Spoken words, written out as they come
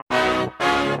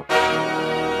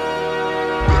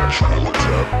I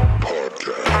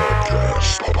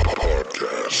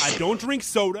don't drink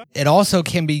soda. It also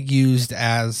can be used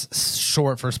as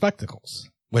short for spectacles,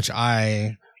 which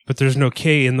But there's no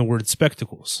K in the word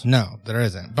spectacles. No, there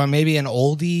isn't. But maybe an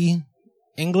oldie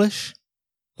English,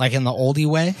 like in the oldie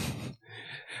way.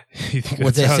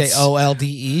 Would they say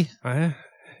OLDE?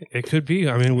 It could be.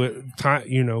 I mean, we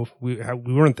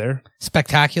weren't there.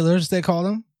 Spectaculars, they call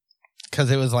them, because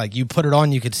it was like you put it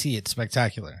on, you could see it.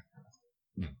 Spectacular.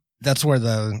 That's where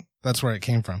it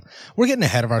came from. We're getting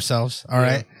ahead of ourselves. All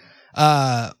right.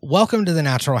 Welcome to the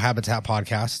Natural Habitat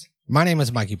Podcast. My name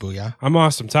is Mikey Booyah. I'm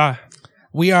Awesome Ty.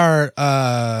 We are,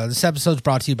 this episode's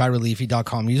brought to you by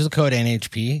Reliefy.com. Use the code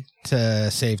NHP to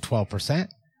save 12%.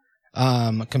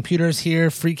 Computer's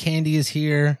here. Free candy is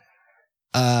here.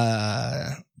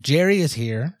 Jerry is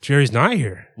here. Jerry's not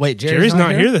here. Wait, Jerry's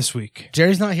not here this week.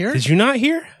 Jerry's not here? Did you not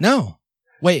hear? No.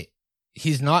 Wait,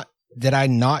 he's not. Did I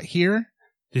not hear?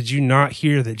 Did you not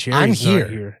hear that Jerry's not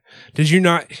here? Did you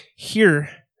not hear?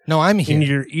 No, I'm here. In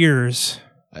your ears.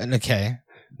 Okay.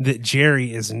 That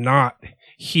Jerry is not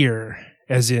here,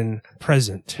 as in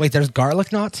present. Wait, there's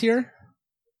garlic knots here?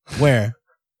 Where?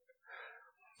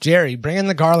 Jerry, bring in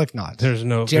the garlic knots. Jerry's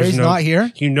not here?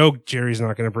 You know Jerry's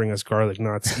not going to bring us garlic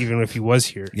knots, even if he was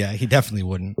here. Yeah, he definitely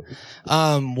wouldn't.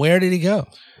 Where did he go?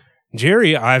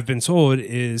 Jerry, I've been told,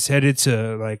 is headed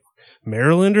to like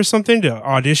Maryland or something to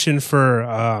audition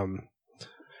for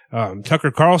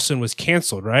Tucker Carlson was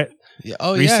canceled, right? Yeah.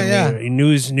 Oh, recently. yeah.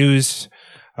 News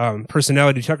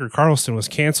personality Tucker Carlson was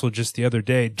canceled just the other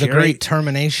day. The great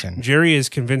termination. Jerry has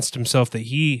convinced himself that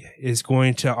he is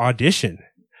going to audition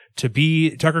to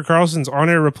be Tucker Carlson's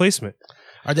on-air replacement.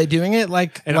 Are they doing it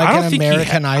like an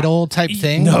American Idol type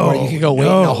thing? No, where you could go wait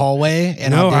in the hallway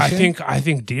and audition? I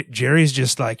think Jerry's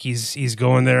just like he's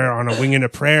going there on a wing and a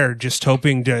prayer, just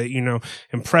hoping to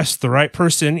impress the right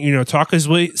person.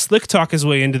 Slick talk his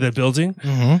way into the building.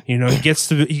 Mm-hmm. He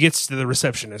gets to the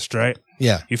receptionist, right?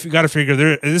 Yeah. You've got to figure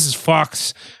this is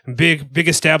Fox, big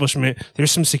establishment.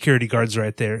 There's some security guards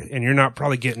right there, and you're not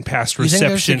probably getting past reception. You think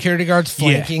there's security guards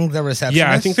flanking the receptionist?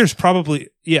 Yeah, I think there's probably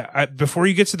before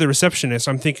you get to the receptionist,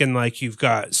 I'm thinking like you've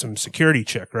got some security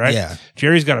check, right? Yeah.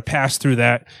 Jerry's got to pass through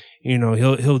that.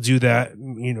 He'll do that,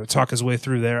 talk his way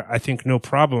through there. I think no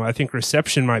problem. I think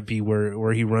reception might be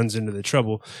where he runs into the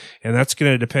trouble. And that's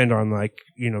going to depend on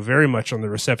very much on the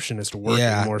receptionist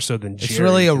working more so than Jerry. It's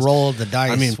really a roll of the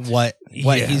dice. I mean, what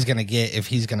he's going to get if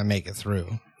he's going to make it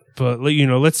through. But,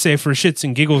 let's say for shits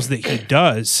and giggles that he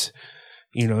does,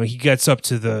 he gets up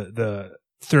to the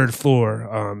third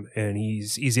floor, and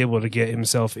he's able to get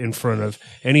himself in front of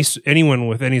anyone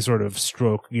with any sort of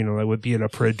stroke, that would be a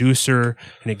producer,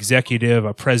 an executive,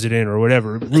 a president, or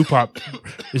whatever.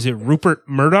 Is it Rupert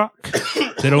Murdoch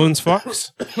that owns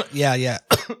Fox? Yeah.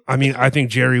 I mean, I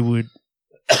think Jerry would.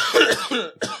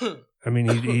 I mean,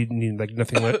 he'd need like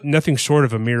nothing short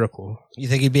of a miracle. You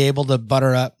think he'd be able to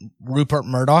butter up Rupert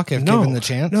Murdoch if given the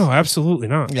chance? No, absolutely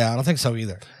not. Yeah, I don't think so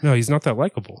either. No, he's not that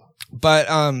likable. But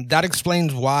that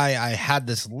explains why I had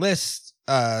this list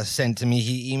sent to me.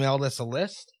 He emailed us a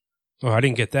list. Oh, I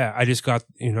didn't get that. I just got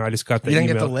the email. You didn't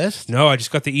get the list? No, I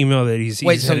just got the email that he's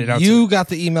headed out. You got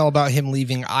the email about him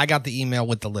leaving. I got the email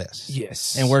with the list.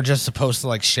 Yes. And we're just supposed to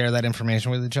like share that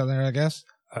information with each other, I guess?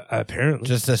 Apparently.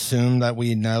 Just assume that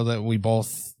we know that we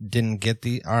both didn't get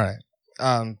the... All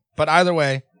right. But either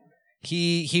way,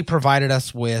 he provided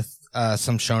us with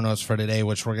some show notes for today,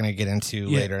 which we're going to get into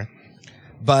later.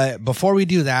 But before we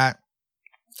do that,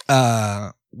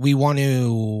 we want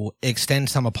to extend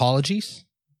some apologies.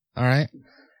 All right.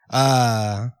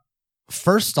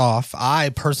 First off, I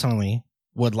personally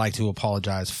would like to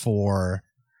apologize for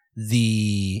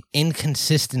the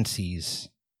inconsistencies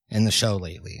in the show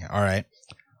lately. All right.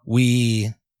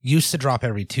 We used to drop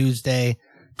every Tuesday.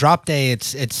 Drop day,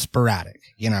 it's sporadic,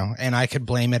 and I could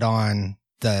blame it on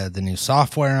the new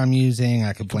software I'm using.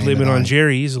 I could blame it on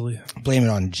Jerry easily. Blame it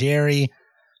on Jerry.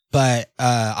 But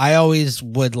I always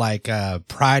would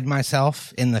pride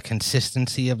myself in the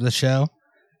consistency of the show.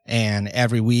 And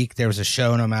every week there was a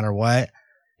show no matter what.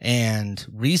 And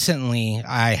recently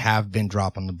I have been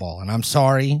dropping the ball. And I'm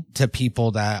sorry to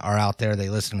people that are out there. They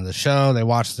listen to the show. They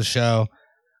watch the show.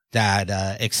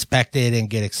 That expect it and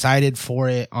get excited for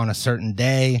it on a certain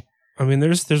day. I mean,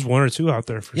 there's one or two out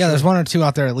there for sure. Yeah, there's one or two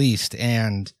out there at least.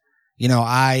 And,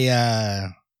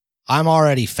 I'm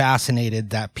already fascinated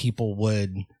that people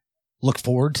would look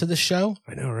forward to the show.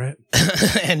 I know, right?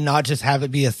 And not just have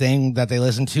it be a thing that they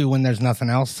listen to when there's nothing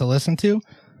else to listen to.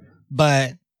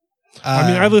 But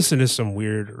I mean, I listen to some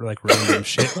weird, random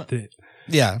shit that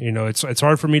Yeah. You know, it's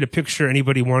hard for me to picture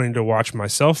anybody wanting to watch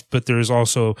myself, but there's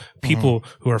also people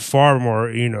who are far more,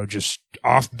 you know, just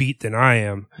offbeat than I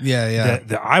am. Yeah.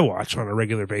 That I watch on a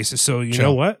regular basis. So you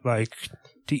know what? Like,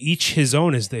 to each his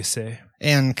own, as they say.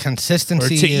 And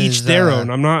consistency or to is, each their own.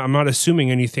 I'm not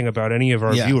assuming anything about any of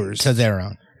our viewers. To their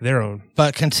own. Their own.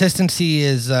 But consistency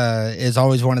is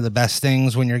always one of the best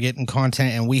things when you're getting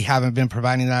content, and we haven't been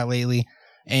providing that lately.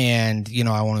 And, you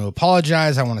know, I want to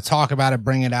apologize. I want to talk about it,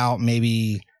 bring it out,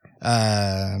 maybe,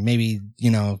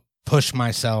 you know, push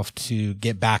myself to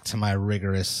get back to my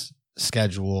rigorous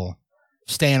schedule,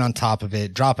 staying on top of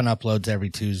it, dropping uploads every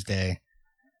Tuesday.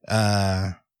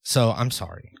 So I'm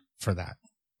sorry for that.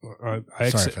 I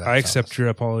accept your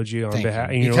apology on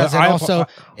behalf. You. Because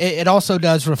it also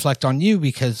does reflect on you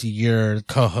because you're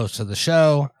co-host of the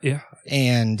show. Yeah.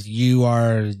 And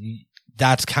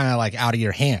that's kind of like out of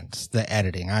your hands, the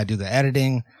editing. I do the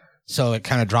editing, so it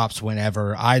kind of drops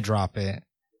whenever I drop it.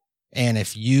 And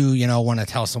if you know, want to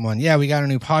tell someone, yeah, we got a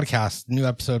new podcast, new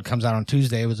episode comes out on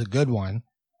Tuesday, it was a good one,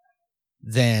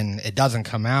 then it doesn't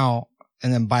come out.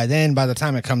 And then by the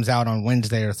time it comes out on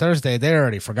Wednesday or Thursday, they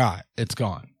already forgot. It's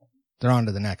gone. They're on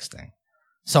to the next thing.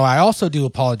 So I also do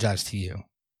apologize to you.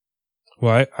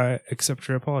 Well, I accept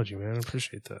your apology, man. I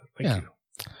appreciate that. Thank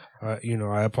you. You know,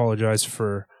 I apologize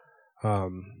for...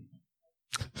 no,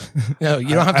 you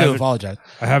don't have to apologize.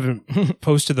 I haven't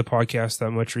posted the podcast that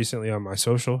much recently on my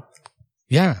social.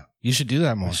 Yeah, you should do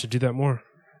that more. I should do that more.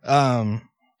 I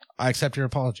accept your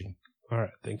apology. All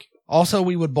right, thank you. Also,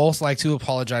 we would both like to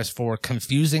apologize for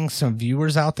confusing some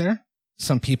viewers out there.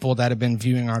 Some people that have been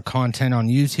viewing our content on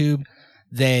YouTube,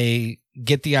 they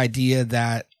get the idea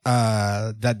that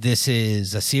that this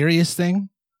is a serious thing.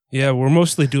 Yeah, we're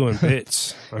mostly doing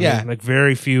bits. I mean, like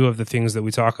very few of the things that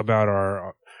we talk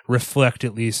about reflect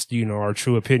at least, you know, our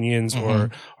true opinions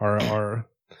or our.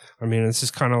 I mean, it's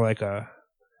just kind of like I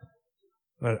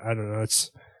don't know.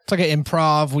 It's like an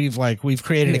improv. We've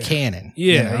created a canon.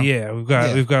 Yeah, you know?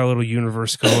 We've got a little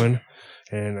universe going,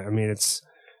 and I mean,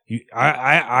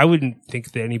 I wouldn't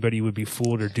think that anybody would be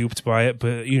fooled or duped by it,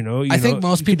 but I think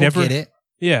most people get it.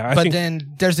 Yeah, but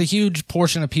then there's a huge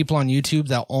portion of people on YouTube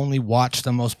that only watch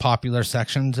the most popular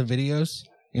sections of videos.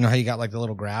 You know how you got like the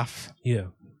little graph? Yeah.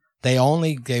 They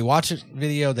watch a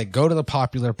video, they go to the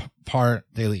popular part,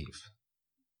 they leave.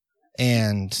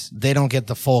 And they don't get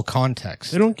the full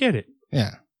context. They don't get it.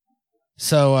 Yeah.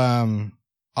 So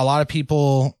a lot of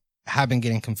people have been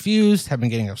getting confused, have been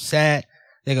getting upset.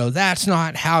 They go, that's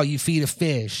not how you feed a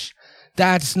fish.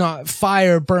 That's not,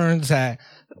 fire burns at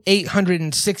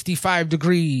 865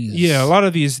 degrees. Yeah, a lot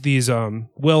of these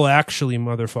well, actually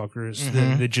motherfuckers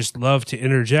that just love to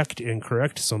interject and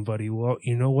correct somebody. Well,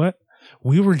 you know what?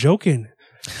 We were joking.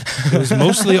 It was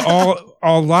mostly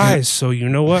all lies. So you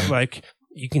know what? Like,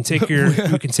 you can take your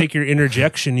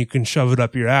interjection, you can shove it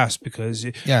up your ass because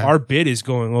our bit is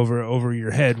going over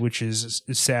your head, which is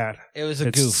sad. It was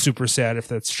it's goof. Super sad if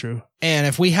that's true. And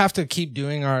if we have to keep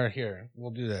doing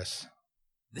we'll do this.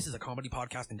 This is a comedy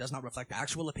podcast and does not reflect the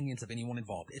actual opinions of anyone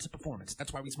involved. It's a performance.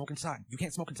 That's why we smoke inside. You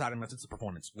can't smoke inside unless it's a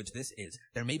performance, which this is.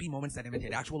 There may be moments that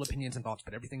imitate actual opinions and thoughts,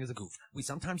 but everything is a goof. We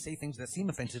sometimes say things that seem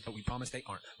offensive, but we promise they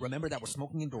aren't. Remember that we're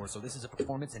smoking indoors, so this is a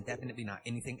performance and definitely not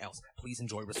anything else. Please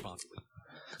enjoy responsibly.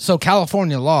 So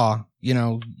California law,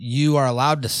 you are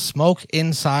allowed to smoke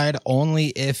inside only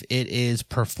if it is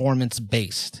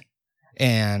performance-based.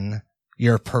 And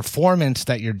your performance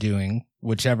that you're doing,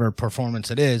 whichever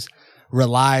performance it is,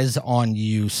 relies on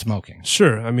you smoking.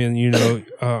 Sure. I mean, you're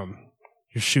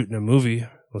shooting a movie,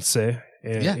 let's say,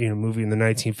 and a movie in the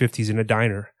 1950s in a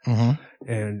diner.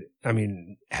 Mm-hmm. And I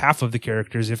mean, half of the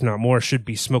characters, if not more, should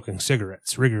be smoking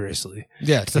cigarettes rigorously.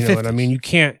 Yeah, it's the 50s. Know what I mean? You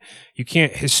can't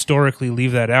historically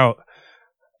leave that out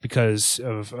because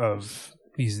of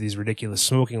these ridiculous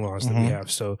smoking laws that we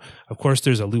have. So of course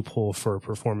there's a loophole for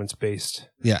performance-based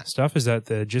stuff. Is that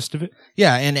the gist of it?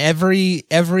 Yeah, and every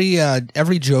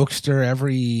jokester,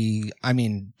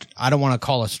 I don't want to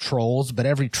call us trolls, but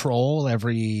every troll,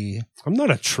 I'm not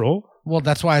a troll. Well,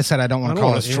 that's why I said I don't want to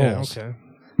call us trolls. Okay.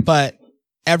 But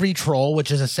every troll,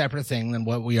 which is a separate thing than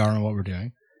what we are and what we're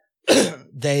doing,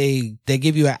 they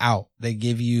give you an out. They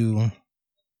give you,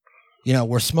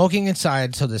 we're smoking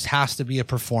inside, so this has to be a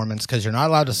performance because you're not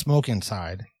allowed to smoke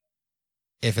inside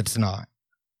if it's not.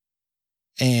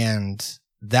 And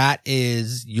that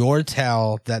is your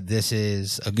tell that this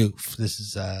is a goof. This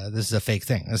is a fake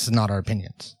thing. This is not our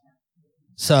opinions.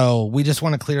 So we just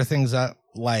want to clear things up.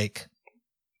 Like,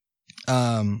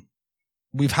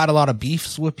 we've had a lot of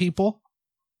beefs with people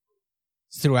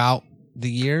throughout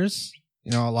the years.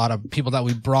 A lot of people that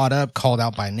we brought up, called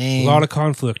out by name. A lot of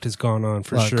conflict has gone on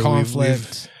for sure.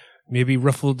 Conflict. maybe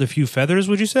ruffled a few feathers,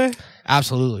 would you say?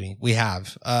 Absolutely. We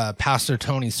have Pastor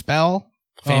Tony Spell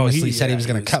famously said he was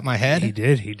going to cut my head. He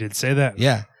did say that.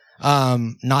 Yeah.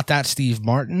 Not that Steve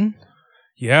Martin.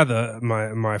 Yeah,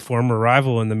 my former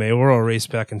rival in the mayoral race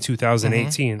back in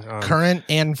 2018. Current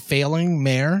and failing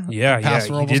mayor. Yeah, of Paso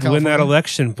he Robles, did win that California.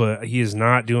 election, but he is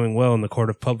not doing well in the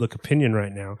court of public opinion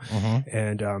right now.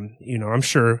 And I'm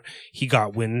sure he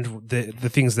got wind the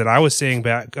things that I was saying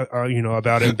back,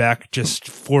 about him back just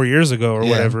 4 years ago or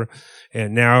whatever.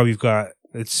 And now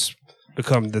it's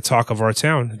become the talk of our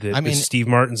town that Steve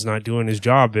Martin's not doing his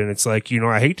job. And it's like,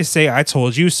 I hate to say I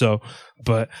told you so,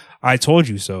 but I told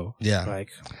you so. Yeah.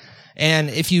 And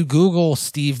if you Google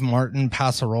Steve Martin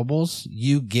Paso Robles,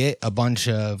 you get a bunch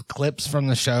of clips from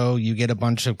the show. You get a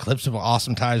bunch of clips of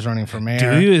Awesome Ties running for mayor.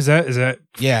 Do you? Is that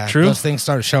true? Those things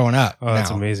start showing up. Oh, that's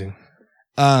amazing.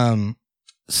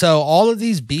 So all of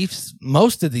these beefs,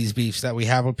 most of these beefs that we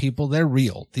have with people, they're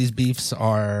real. These beefs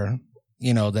are,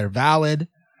 they're valid.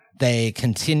 They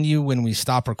continue when we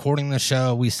stop recording the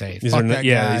show. We say, these fuck that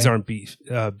guy. These aren't bits.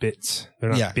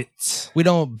 They're not bits. We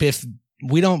don't biff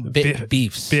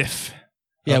beefs. Biff.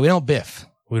 Yeah, we don't biff.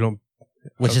 We don't.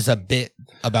 Which is a bit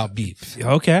about beef.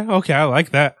 Okay, I like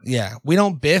that. Yeah, we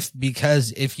don't biff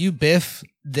because if you biff,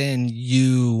 then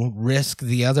you risk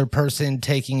the other person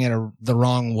taking it the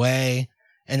wrong way,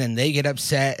 and then they get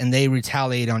upset and they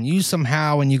retaliate on you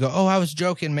somehow, and you go, "Oh, I was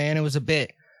joking, man. It was a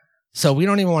bit." So we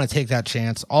don't even want to take that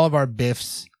chance. All of our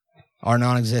biffs are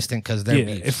non-existent because they're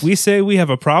beefs. If we say we have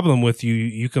a problem with you,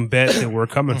 you can bet that we're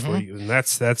coming for you, and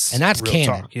that's real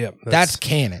canon. talk. Yeah, that's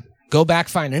canon. Go back,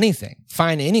 find anything.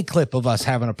 Find any clip of us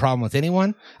having a problem with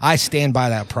anyone. I stand by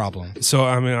that problem. So,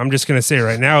 I'm just going to say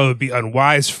right now, it would be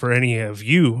unwise for any of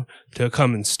you to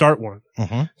come and start one.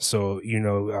 So,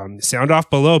 sound off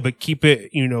below, but keep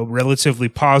it, relatively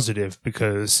positive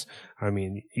because,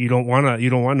 you don't want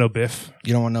no biff.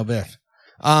 You don't want no biff.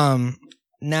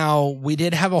 Now, we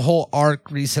did have a whole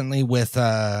arc recently with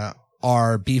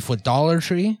our beef with Dollar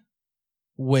Tree,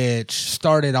 which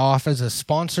started off as a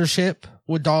sponsorship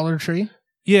with Dollar Tree.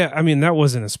 Yeah, that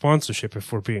wasn't a sponsorship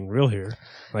if we're being real here.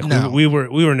 No. we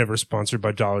were never sponsored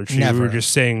by Dollar Tree. Never. We were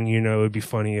just saying, it would be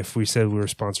funny if we said we were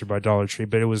sponsored by Dollar Tree,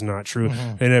 but it was not true.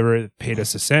 They never paid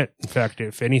us a cent. In fact,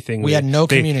 if anything, we had no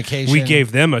communication. We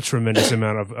gave them a tremendous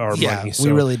amount of our money. So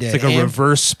we really did. It's like a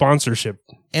reverse sponsorship.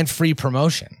 And free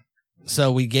promotion.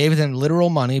 So we gave them literal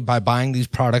money by buying these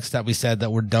products that we said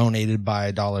that were donated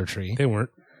by Dollar Tree. They weren't.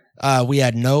 We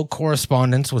had no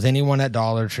correspondence with anyone at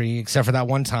Dollar Tree except for that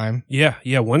one time. Yeah.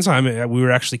 One time we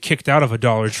were actually kicked out of a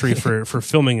Dollar Tree for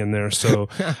filming in there. So,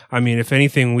 if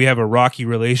anything, we have a rocky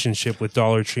relationship with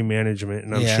Dollar Tree management,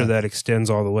 and I'm sure that extends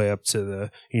all the way up to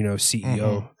the,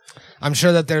 CEO. I'm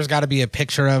sure that there's got to be a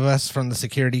picture of us from the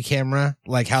security camera,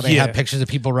 like how they have pictures of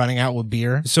people running out with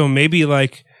beer. So maybe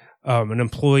like an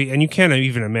employee, and you can't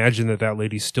even imagine that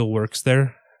lady still works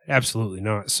there. Absolutely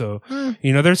not. So,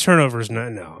 their turnover's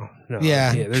not, no.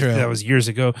 Yeah, true. That was years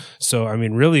ago. So,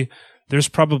 really, there's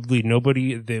probably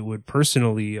nobody that would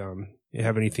personally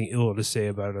have anything ill to say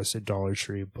about us at Dollar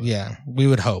Tree. But. Yeah, we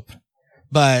would hope.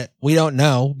 But we don't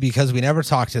know because we never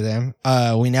talked to them.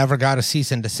 We never got a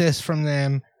cease and desist from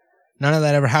them. None of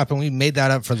that ever happened. We made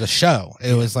that up for the show.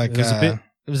 It was like it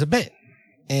was a bit.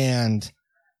 And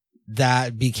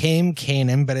that became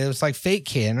canon, but it was like fake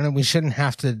canon, and we shouldn't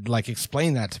have to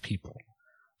explain that to people.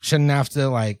 Shouldn't have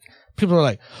to people are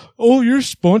like, "Oh, you're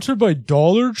sponsored by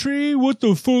Dollar Tree? What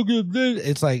the fuck is this?"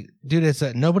 It's like,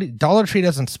 dude, Dollar Tree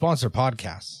doesn't sponsor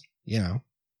podcasts,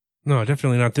 No,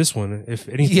 definitely not this one. If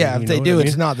anything, if they do,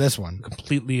 it's not this one.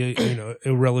 Completely,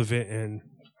 irrelevant, and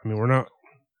we're not.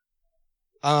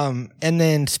 And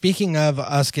then speaking of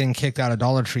us getting kicked out of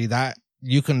Dollar Tree, that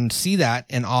you can see that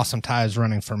in Awesome Ties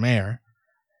running for mayor.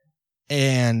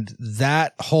 And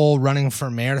that whole running for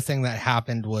mayor thing that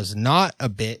happened was not a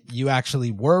bit. You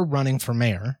actually were running for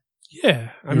mayor.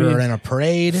 Yeah. You were in a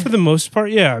parade. For the most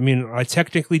part, yeah. I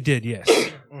technically did, yes.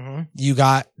 You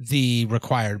got the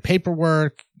required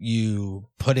paperwork. You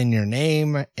put in your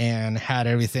name and had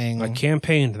everything. I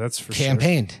campaigned, that's for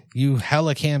sure. You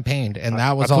hella campaigned. And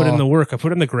that was I put in the work. I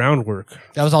put in the groundwork.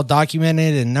 That was all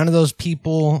documented, and none of those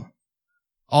people...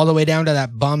 All the way down to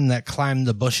that bum that climbed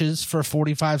the bushes for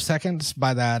 45 seconds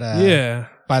by that,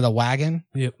 by the wagon.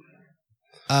 Yep.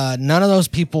 None of those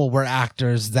people were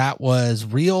actors. That was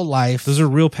real life. Those are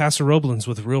real Paso Roblans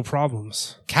with real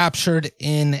problems. Captured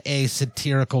in a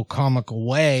satirical, comical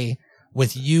way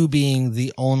with you being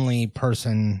the only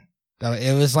person.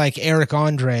 It was like Eric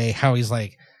Andre, how he's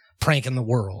pranking the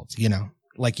world,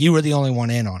 like you were the only one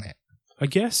in on it. I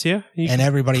guess, yeah. And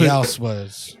everybody else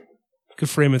was... Could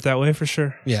frame it that way for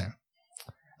sure. Yeah.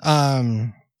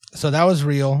 So that was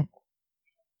real.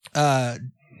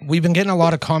 We've been getting a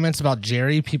lot of comments about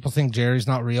Jerry. People think Jerry's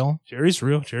not real. Jerry's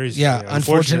real. Jerry's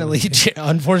unfortunately,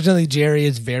 unfortunately, Jerry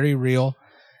is very real.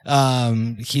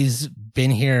 He's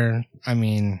been here, I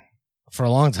mean, for a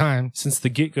long time. Since the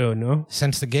get-go, no?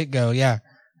 Since the get-go, yeah.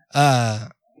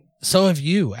 So have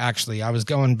you, actually. I was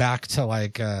going back to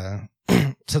like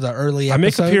to the early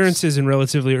episodes. I make appearances in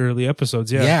relatively early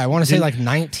episodes, yeah. Yeah, I want to say like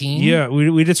 19. Yeah,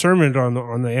 we determined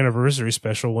on the anniversary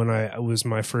special when it was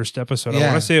my first episode. Yeah. I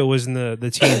want to say it was in the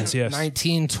teens, yes.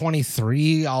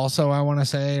 1923 also, I want to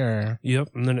say, or... Yep,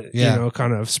 and then,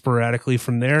 kind of sporadically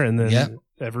from there, and then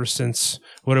ever since,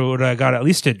 what I got, at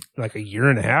least like a year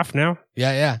and a half now?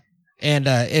 Yeah. And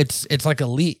it's like a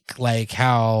leak, like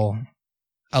how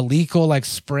a leak will like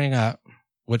spring up,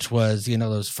 which was,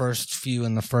 those first few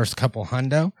in the first couple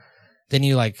hundo. Then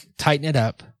you like tighten it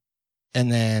up and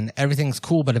then everything's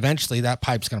cool. But eventually that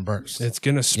pipe's going to burst. It's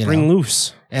going to spring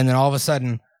loose. And then all of a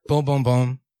sudden, boom, boom,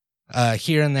 boom,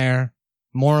 here and there,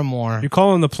 more and more. You're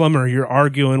calling the plumber. You're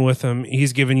arguing with him.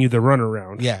 He's giving you the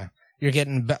runaround. Yeah. You're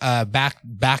getting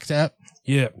backed up.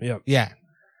 Yeah. Yeah.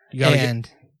 You gotta and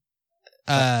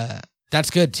that's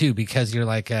good too, because you're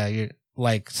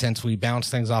like, since we bounce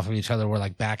things off of each other, we're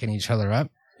like backing each other up.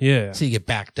 Yeah. So you get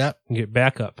backed up. You get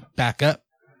back up.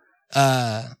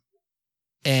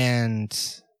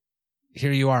 And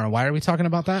here you are. And why are we talking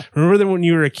about that? Remember that when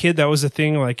you were a kid, that was a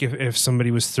thing. Like if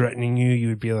somebody was threatening you, you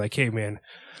would be like, "Hey, man,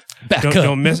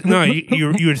 don't mess." No,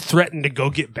 you would threaten to go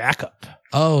get backup.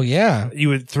 Oh yeah, you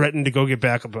would threaten to go get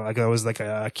backup. Like that was like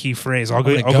a key phrase. I'll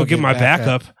go get my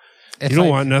backup. You don't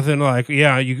want nothing like,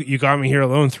 you got me here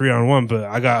alone 3-on-1, but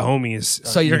I got homies.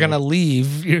 So you're going to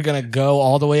leave. You're going to go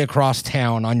all the way across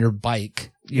town on your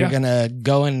bike. You're going to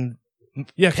go and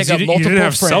because you didn't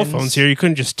have cell phones here. You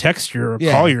couldn't just text or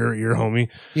call your homie.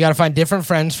 You got to find different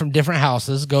friends from different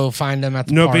houses. Go find them at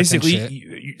the park. No,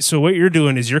 basically, so what you're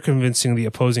doing is you're convincing the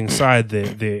opposing side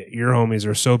that your homies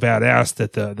are so badass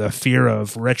that the fear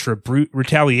of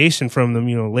retaliation from them,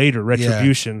 later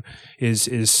retribution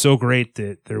is so great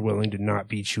that they're willing to not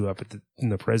beat you up in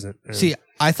the present. See,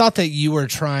 I thought that you were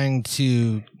trying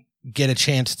to get a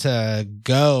chance to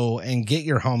go and get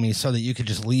your homies so that you could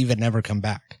just leave and never come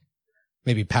back.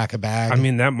 Maybe pack a bag. I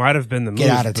mean, that might have been the move. Get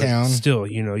out of town. Still,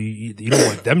 you don't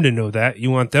want them to know that.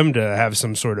 You want them to have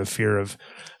some sort of fear of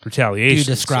retaliation. Do you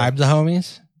describe the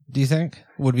homies? Do you think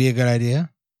would be a good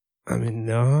idea? I mean,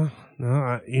 no.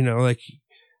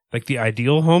 Like the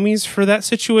ideal homies for that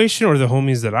situation, or the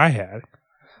homies that I had.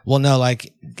 Well, no,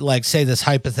 like say this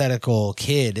hypothetical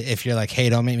kid. If you're like, hey,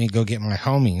 don't make me go get my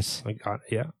homies. Like,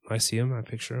 yeah, I see him. I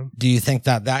picture him. Do you think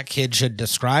that kid should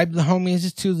describe the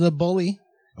homies to the bully?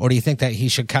 Or do you think that he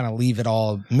should kind of leave it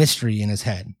all mystery in his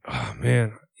head? Oh,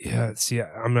 man. Yeah. See,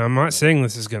 I'm not saying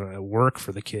this is going to work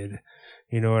for the kid.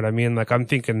 You know what I mean? Like, I'm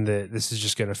thinking that this is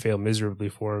just going to fail miserably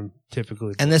for him,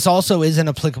 typically. And this also isn't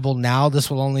applicable now. This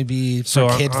will only be for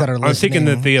kids that are listening. I'm thinking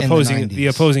that the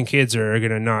opposing kids are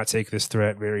going to not take this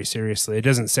threat very seriously. It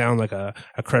doesn't sound like a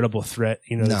credible threat,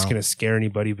 that's going to scare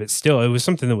anybody. But still, it was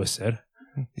something that was said.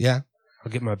 Yeah.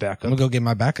 I'll get my backup. I'm going to go get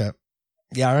my backup.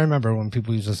 Yeah, I remember when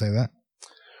people used to say that.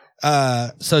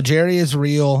 So Jerry is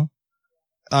real.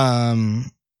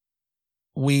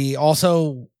 We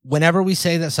also, whenever we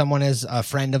say that someone is a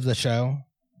friend of the show,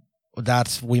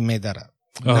 we made that up.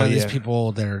 None of these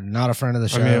people, they're not a friend of the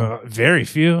show. I mean, very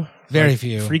few. Very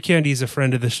few. Free Candy's a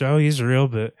friend of the show. He's real,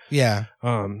 but yeah.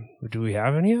 Do we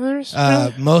have any others?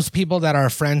 Most people that are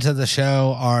friends of the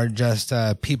show are just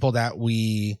people that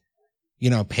we,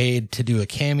 paid to do a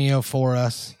cameo for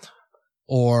us.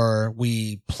 Or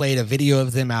we played a video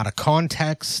of them out of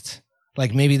context.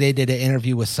 Like maybe they did an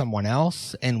interview with someone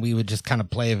else and we would just kind of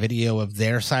play a video of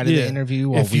their side of the interview.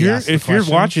 While if you're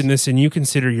watching this and you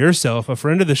consider yourself a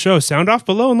friend of the show, sound off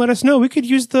below and let us know. We could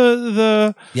use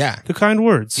the kind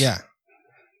words. Yeah.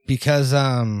 Because,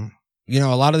 a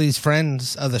lot of these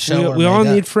friends of the show we all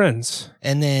need friends.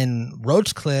 And then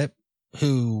Roach Clip,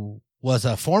 who was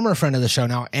a former friend of the show,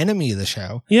 now enemy of the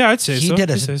show. Yeah, I'd say he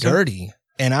did us dirty.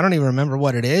 And I don't even remember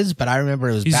what it is, but I remember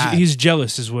it was bad. He's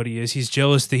jealous is what he is. He's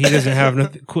jealous that he doesn't have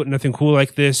nothing cool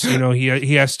like this.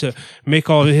 He has to make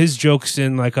all of his jokes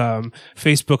in like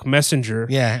Facebook Messenger.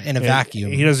 Yeah, in a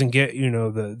vacuum. He doesn't get,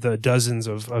 the dozens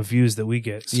of views that we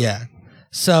get. So. Yeah.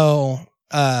 So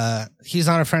he's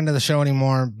not a friend of the show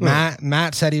anymore.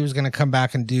 Matt said he was going to come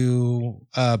back and do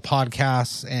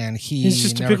podcasts, and he's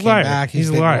just never a big liar. Back. He's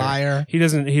a liar. He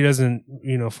doesn't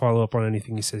follow up on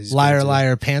anything he says.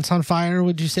 Liar, pants on fire.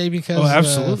 Would you say because?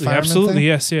 Absolutely, thing?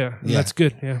 Yes, yeah, that's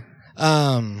good. Yeah.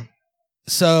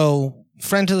 So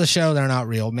friends of the show, they're not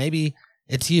real. Maybe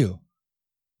it's you.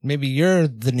 Maybe you're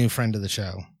the new friend of the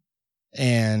show.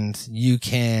 And you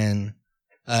can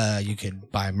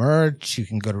buy merch. You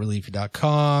can go to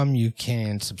Reliefy.com. You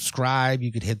can subscribe.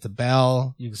 You could hit the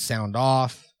bell. You can sound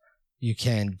off. You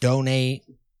can donate,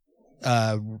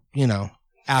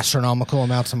 astronomical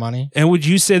amounts of money. And would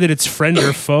you say that it's friend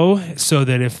or foe? So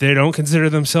that if they don't consider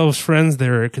themselves friends,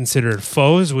 they're considered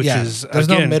foes, which is, there's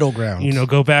again, no middle ground.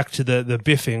 Go back to the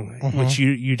biffing, which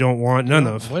you don't want none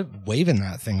of. What waving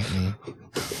that thing at me?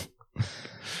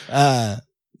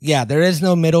 There is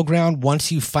no middle ground.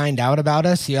 Once you find out about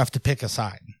us, you have to pick a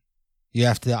side. You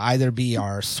have to either be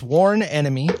our sworn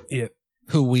enemy,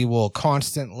 who we will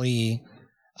constantly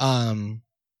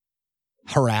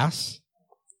harass.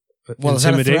 Well,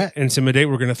 intimidate.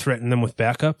 We're going to threaten them with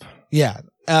backup. Yeah.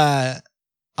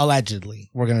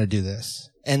 Allegedly, we're going to do this.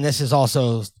 And this is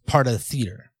also part of the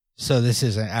theater. So this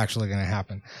isn't actually going to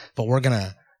happen. But we're going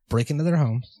to break into their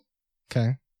homes.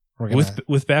 Okay. We're gonna,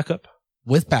 with backup?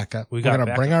 With backup. We're going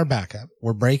to bring our backup.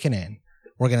 We're breaking in.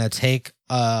 We're going to take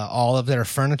all of their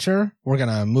furniture. We're going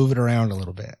to move it around a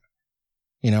little bit.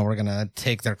 We're going to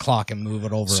take their clock and move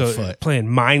it over a foot. Playing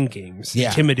mind games. Yeah.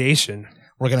 Intimidation.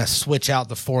 We're going to switch out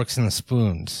the forks and the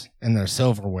spoons in their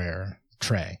silverware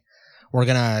tray. We're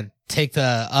going to take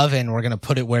the oven. We're going to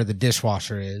put it where the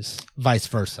dishwasher is, vice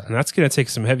versa. And that's going to take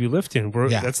some heavy lifting.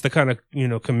 That's the kind of,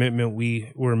 commitment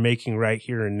we're making right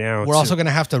here and now. We're also going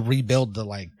to have to rebuild the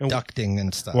ducting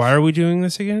and stuff. Why are we doing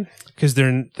this again? Because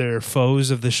they're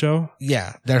foes of the show?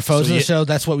 Yeah, they're foes of the show.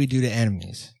 That's what we do to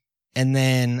enemies. And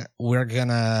then we're going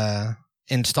to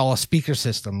install a speaker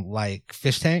system like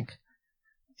Fish Tank.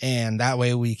 And that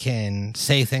way we can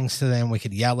say things to them. We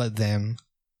could yell at them.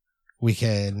 We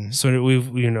can. So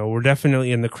we're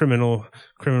definitely in the criminal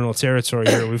territory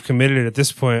here. We've committed at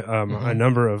this point a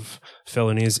number of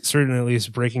felonies, certainly at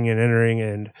least breaking and entering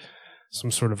and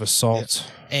some sort of assault.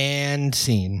 Yep. And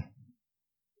scene.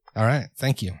 All right.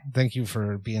 Thank you. Thank you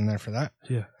for being there for that.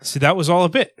 Yeah. See, that was all a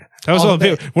bit.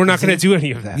 We're not going to do any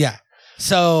of that. Yeah.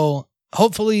 So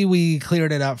hopefully we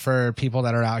cleared it up for people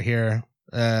that are out here.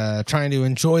 Trying to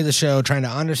enjoy the show, trying to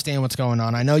understand what's going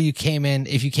on. I know if you came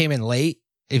in late,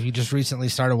 if you just recently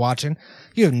started watching,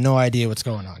 you have no idea what's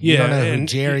going on. You don't know who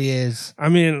Jerry is. I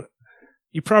mean,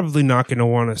 you're probably not going to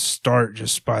want to start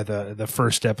just by the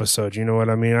first episode. You know what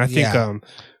I mean? I think,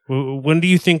 when do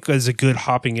you think is a good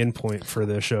hopping in point for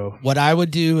the show? What I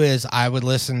would do is I would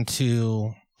listen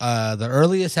to the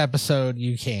earliest episode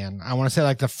you can. I want to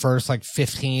say the first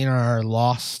 15 are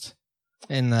lost.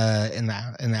 In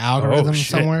the algorithm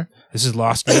somewhere. This is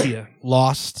Lost Media.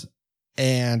 Lost.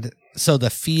 And so the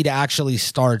feed actually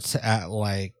starts at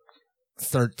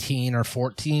 13 or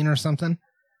 14 or something.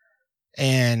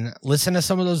 And listen to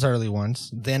some of those early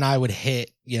ones. Then I would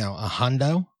hit, a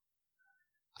hundo.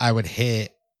 I would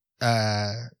hit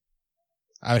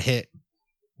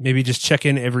maybe just check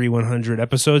in every 100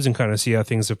 episodes and kind of see how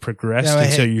things have progressed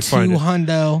until you find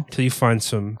until you find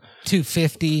some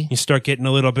 250. You start getting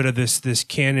a little bit of this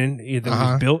canon that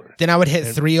was built. Then I would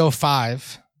hit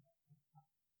 305.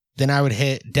 Then I would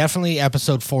hit definitely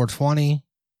episode 420.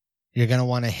 You're going to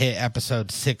want to hit episode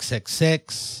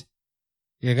 666.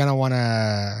 You're going to want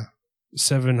to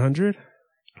 700?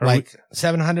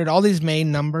 700, all these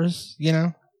main numbers,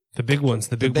 The big ones,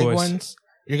 the big boys. Ones.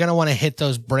 You're going to want to hit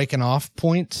those breaking off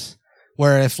points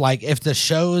where if the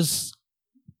show's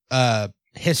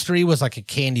history was like a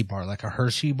candy bar, like a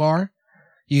Hershey bar,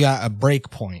 you got a break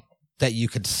point that you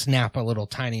could snap a little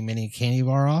tiny mini candy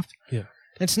bar off. Yeah.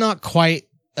 It's not quite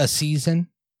a season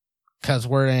because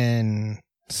we're in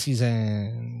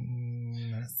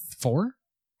season 4.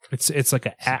 It's like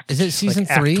an act. Is it season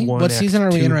 3? What season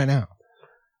are we in right now?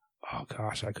 Oh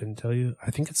gosh, I couldn't tell you.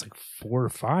 I think it's 4 or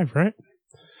 5, right?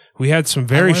 We had some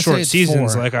very short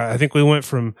seasons. 4. I think we went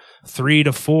from 3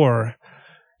 to 4,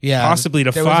 possibly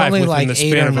to 5. There was only within the 8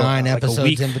 span or 9 of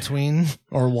episodes in between,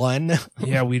 or 1.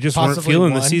 Yeah, we just weren't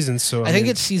feeling the seasons. So I think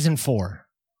it's season 4.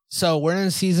 So we're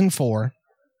in season 4,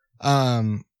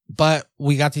 but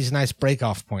we got these nice break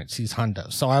off points, these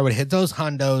hundos. So I would hit those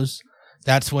hundos.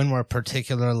 That's when we're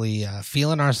particularly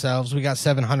feeling ourselves. We got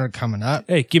 700 coming up.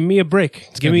 Hey, give me a break.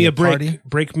 Give me a break. Party.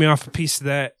 Break me off a piece of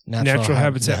that Natural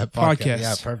Habitat podcast.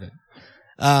 Yeah, perfect.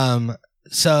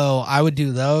 So I would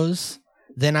do those.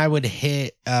 Then I would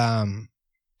hit, all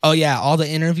the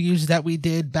interviews that we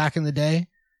did back in the day.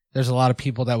 There's a lot of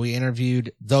people that we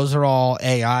interviewed. Those are all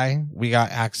AI. We got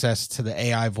access to the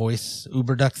AI voice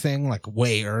UberDuck thing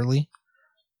way early.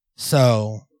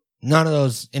 So none of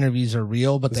those interviews are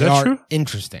real, but they are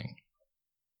interesting.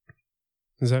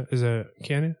 Is that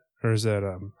canon? Or is that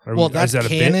that's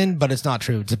canon, but it's not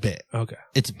true. It's a bit. Okay.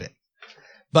 It's a bit.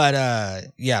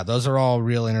 But those are all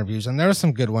real interviews, and there are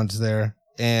some good ones there.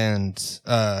 And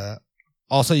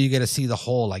also you get to see the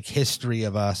whole like history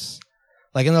of us.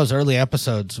 Like in those early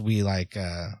episodes, we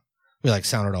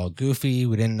sounded all goofy.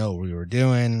 We didn't know what we were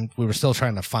doing. We were still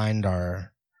trying to find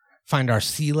our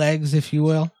sea legs, if you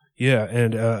will. Yeah,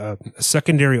 and a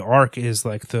secondary arc is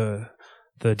like the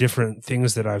different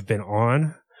things that I've been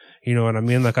on. You know what I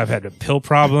mean? Like I've had a pill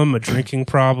problem, a drinking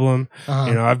problem.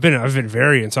 You know, I've been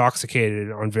very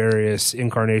intoxicated on various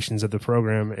incarnations of the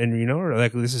program, and you know,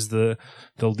 like this is the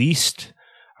least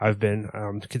I've been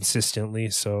consistently.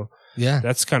 So Yeah,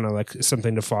 that's kind of like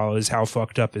something to follow. Is how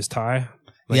fucked up is Ty?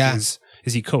 Like, Yeah. is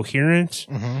he coherent?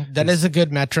 That is a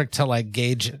good metric to like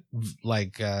gauge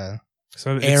like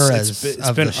So eras it's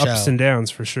of been the ups show. and downs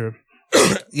for sure.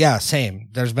 Yeah, same.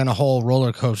 There's been a whole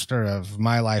roller coaster of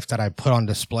my life that I put on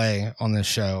display on this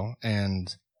show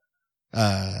and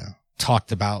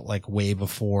talked about like way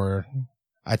before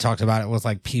I talked about it with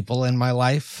like people in my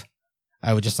life.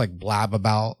 I would just like blab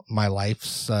about my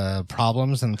life's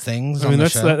problems and things. I mean, on the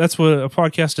that's show. that's what a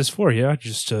podcast is for, yeah.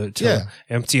 Just to Yeah.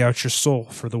 empty out your soul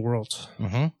for the world.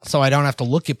 So I don't have to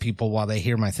look at people while they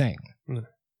hear my thing. Mm.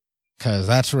 Because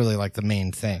that's really like the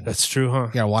main thing. That's true, huh?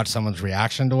 You gotta watch someone's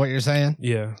reaction to what you're saying.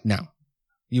 Yeah. No.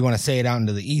 You want to say it out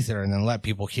into the ether and then let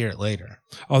people hear it later.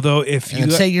 Although if And you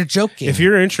then say you're joking. if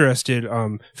you're interested,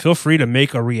 feel free to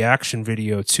make a reaction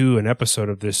video to an episode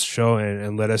of this show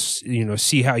and let us, you know,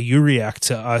 see how you react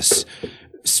to us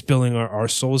spilling our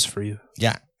souls for you.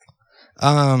 Yeah.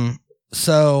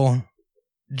 So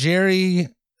Jerry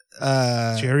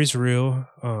Jerry's real.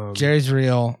 Jerry's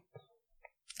real.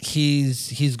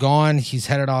 He's gone. He's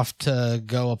headed off to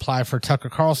go apply for Tucker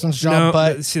Carlson's job, no,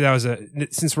 but see, that was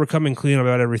since we're coming clean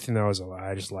about everything, that was a lie.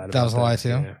 I just lied about That was a lie too?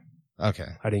 Yeah. okay.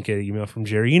 I didn't get an email from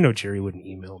Jerry. You know Jerry wouldn't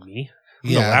email me. I'm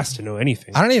the Yeah. last to know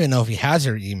anything. I don't even know if he has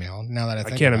your email now that I I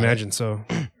think can't about it. imagine so.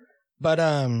 But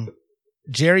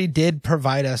Jerry did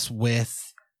provide us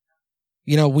with,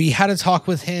 you know, we had a talk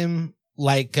with him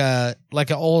like a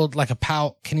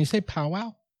pow. Can you say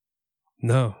powwow?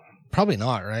 No. Probably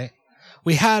not, right?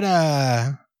 We had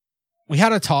a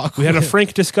talk. We had a with-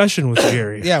 frank discussion with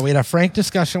Jerry. Yeah, we had a frank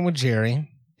discussion with Jerry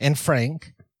and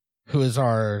Frank, who is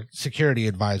our security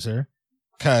advisor,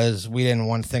 because we didn't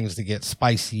want things to get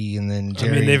spicy. And then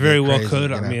Jerry, I mean, they very get well crazy, could.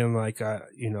 you I know? mean, like,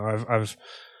 you know, I've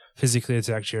physically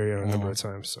attacked Jerry on a number of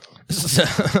times.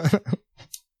 So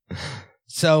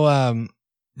So,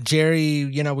 Jerry,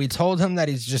 you know, we told him that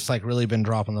he's just like really been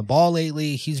dropping the ball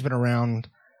lately. He's been around,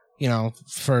 you know,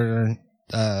 for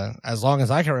as long as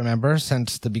I can remember,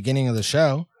 since the beginning of the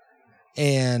show.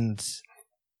 And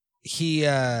he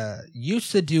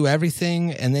used to do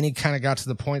everything, and then he kind of got to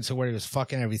the point to where he was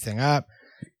fucking everything up.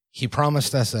 He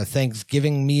promised us a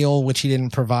Thanksgiving meal, which he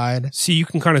didn't provide. see, you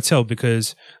can kind of tell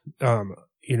because,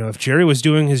 you know, if Jerry was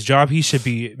doing his job, he should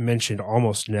be mentioned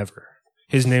almost never.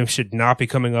 His name should not be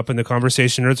coming up in the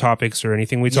conversation or topics or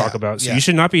anything we talk Yeah, about. So yeah. you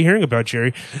should not be hearing about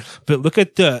Jerry. But look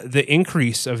at the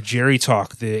increase of Jerry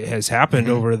talk that has happened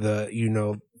Mm-hmm. over the, you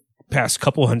know, past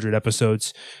couple hundred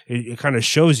episodes. It kind of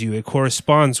shows you, it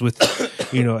corresponds with,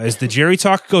 you know, as the Jerry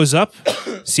talk goes up,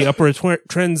 see upward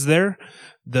trends there.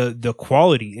 The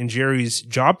quality in Jerry's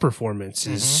job performance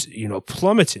is, you know,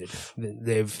 plummeted.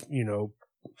 They've, you know,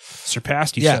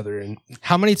 surpassed each Yeah. other. And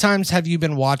How many times have you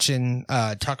been watching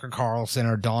Tucker Carlson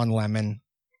or Don Lemon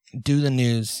do the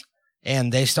news,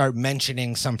 and they start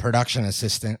mentioning some production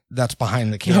assistant that's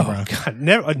behind the camera? oh God,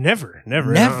 never.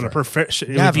 Never. On a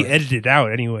profession, it would be Never. edited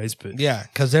out anyways. But Yeah,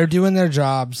 because they're doing their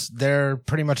jobs. They're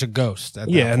pretty much a ghost. At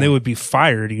yeah, that and they point. would be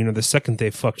fired, you know, the second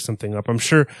they fucked something up. I'm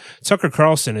sure Tucker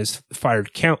Carlson has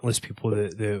fired countless people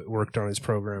that worked on his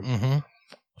program. Mhm.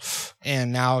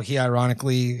 And now he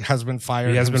ironically has been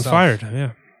fired. He has been himself. fired.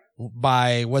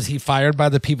 Yeah. Was he fired by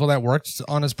the people that worked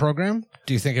on his program?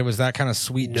 Do you think it was that kind of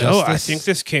sweet No, justice? I think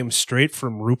this came straight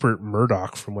from Rupert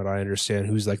Murdoch, from what I understand,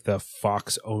 who's like the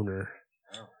Fox owner.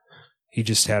 He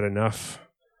just had enough.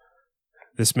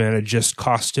 This man had just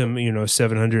cost him, you know,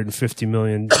 $750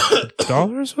 million.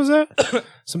 Was that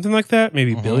something like that?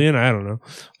 Maybe billion. I don't know,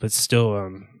 but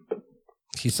still,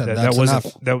 he said that that's wasn't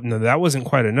enough. that wasn't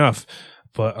quite enough.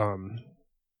 But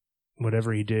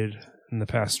whatever he did in the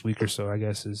past week or so, I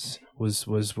guess was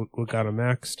what got him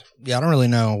maxed. Yeah, I don't really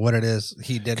know what it is.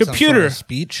 He did Computer. some sort of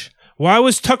speech. Why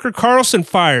was Tucker Carlson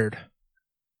fired?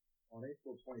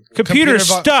 Computer, Computer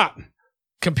stop.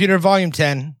 Computer volume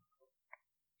 10.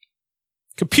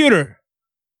 Computer.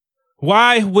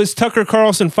 Why was Tucker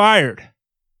Carlson fired?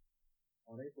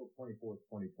 On April 24,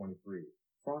 2023,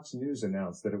 Fox News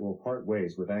announced that it will part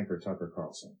ways with anchor Tucker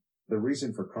Carlson. The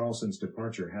reason for Carlson's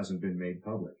departure hasn't been made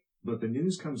public, but the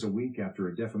news comes a week after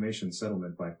a defamation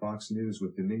settlement by Fox News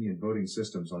with Dominion Voting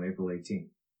Systems on April 18.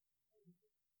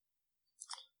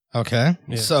 Okay.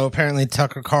 Yeah. So apparently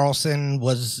Tucker Carlson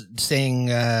was saying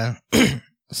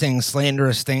saying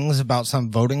slanderous things about some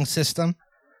voting system.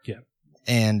 Yeah.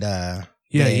 And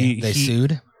Yeah, they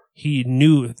sued. He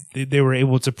knew they were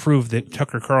able to prove that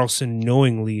Tucker Carlson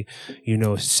knowingly,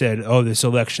 said, "Oh, this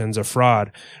election's a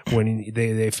fraud." When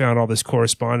they found all this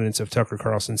correspondence of Tucker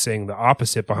Carlson saying the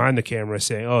opposite behind the camera,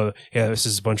 saying, "Oh, yeah, this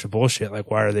is a bunch of bullshit.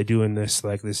 Like, why are they doing this?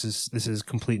 Like, this is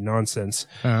complete nonsense."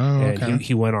 Oh, okay. And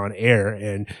he went on air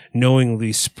and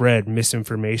knowingly spread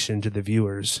misinformation to the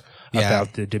viewers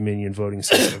about the Dominion voting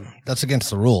system. That's against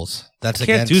the rules. That's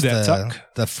Can't against do that,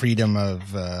 Tuck. the freedom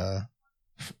of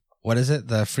what is it?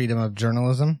 The freedom of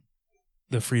journalism?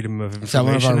 The freedom of information. Is that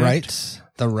one of our Act? rights?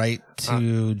 The right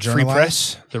to journalize? Free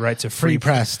press. The right to Free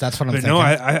press. That's what I'm But thinking. no,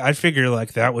 I figure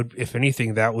like that would, if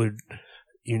anything, that would,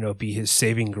 be his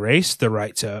saving grace, the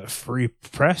right to free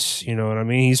press. You know what I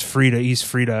mean? He's free to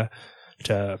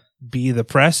be the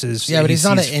press. But he's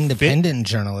not an independent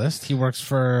journalist. He works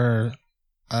for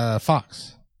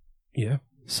Fox. Yeah.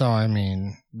 So, I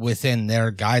mean, within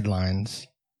their guidelines,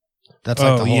 that's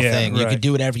like the whole thing. You right. can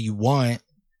do whatever you want,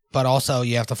 but also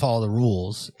you have to follow the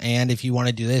rules. And if you want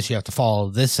to do this, you have to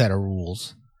follow this set of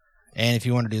rules. And if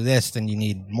you want to do this, then you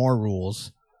need more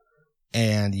rules.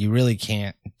 And you really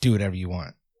can't do whatever you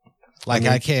want. Like,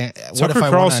 I can't. What if I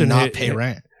want to not pay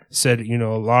rent? Said, a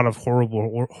lot of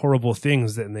horrible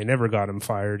things, and they never got him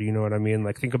fired. You know what I mean?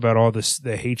 Like, think about all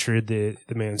the hatred the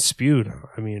man spewed.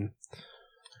 I mean,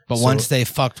 but once they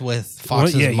fucked with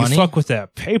Fox's money, you fuck with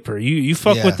that paper. You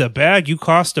fuck with the bag. You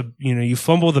you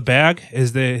fumble the bag,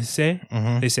 as they say.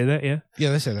 Mm-hmm. They say that, yeah.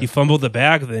 Yeah, they say that. You fumble the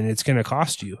bag, then it's going to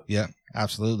cost you. Yeah,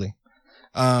 absolutely.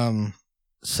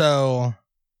 So,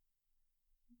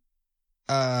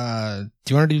 do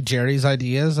you want to do Jerry's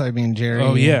ideas? I mean, Jerry.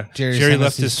 Oh yeah, Jerry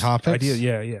left his topics.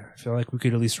 Idea. Yeah. I feel like we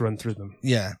could at least run through them.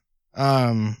 Yeah.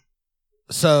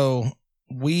 So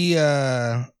we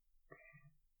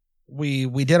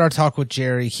did our talk with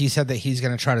Jerry. He said that he's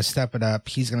going to try to step it up.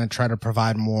 He's going to try to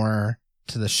provide more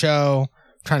to the show,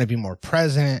 trying to be more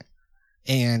present.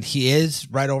 And he is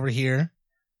right over here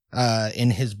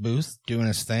in his booth doing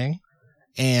his thing.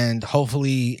 And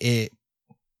hopefully it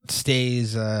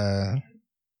stays,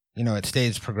 it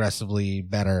stays progressively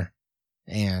better.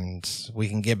 And we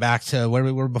can get back to where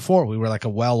we were before. We were like a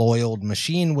well-oiled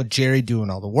machine with Jerry doing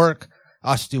all the work,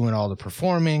 us doing all the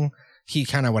performing. He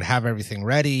kind of would have everything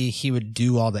ready. He would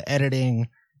do all the editing.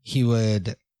 He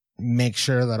would make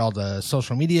sure that all the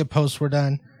social media posts were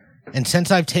done. And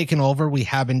since I've taken over, we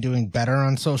have been doing better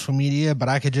on social media, but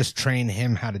I could just train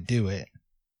him how to do it.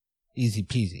 Easy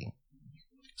peasy.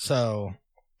 So,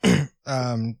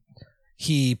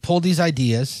 he pulled these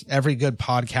ideas. Every good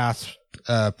podcast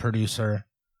producer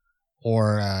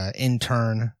or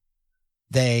intern,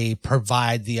 they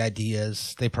provide the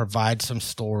ideas. They provide some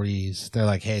stories. They're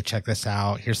like, hey, check this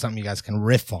out. Here's something you guys can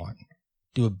riff on.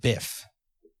 Do a biff.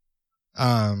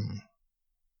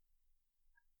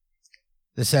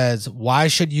 This says, why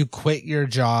should you quit your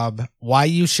job? Why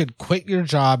you should quit your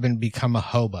job and become a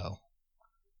hobo.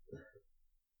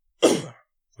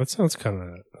 That sounds kind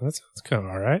of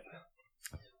all right.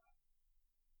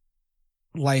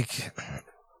 Like,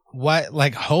 what?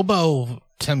 Like, hobo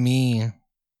to me,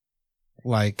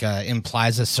 like,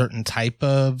 implies a certain type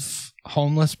of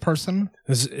homeless person.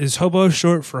 Is hobo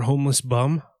short for homeless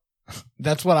bum?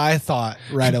 That's what I thought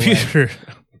right Computer. away.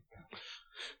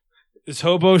 Is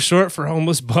hobo short for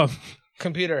homeless bum?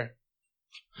 Computer,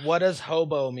 what does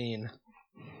hobo mean?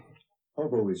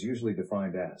 Hobo is usually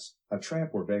defined as a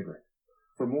tramp or vagrant.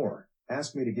 For more,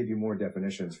 ask me to give you more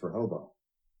definitions for hobo.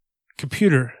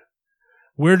 Computer,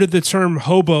 where did the term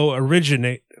hobo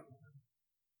originate?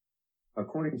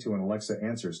 According to an Alexa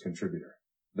Answers contributor,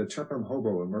 the term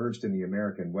hobo emerged in the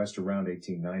American West around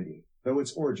 1890, though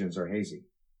its origins are hazy.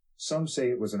 Some say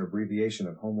it was an abbreviation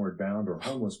of Homeward Bound or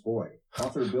Homeless Boy.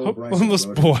 Author Bill Bryson Homeless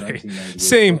wrote Boy. in 1998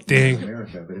 Same book thing. in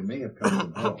America, but it may have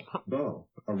come from Bo,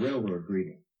 a railroad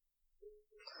greeting.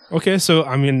 Okay, so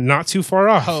I mean, not too far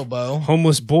off. Hobo.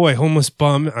 Homeless boy, homeless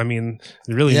bum. I mean,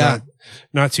 really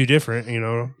not too different, you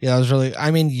know. Yeah, it was really.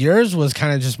 I mean, yours was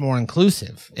kind of just more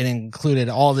inclusive. It included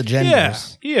all the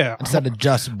genders. Yeah. Instead of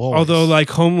just boys. Although, like,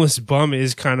 homeless bum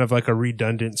is kind of like a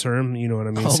redundant term. You know what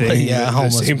I mean? Saying the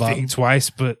homeless same bum thing twice,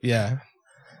 but yeah.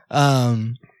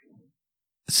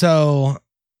 So,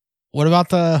 what about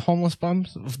the homeless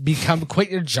bums?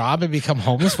 Quit your job and become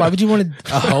homeless? Why would you want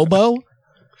a hobo?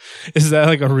 is that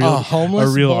like a real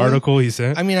boy? article he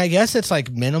sent? I mean, I guess it's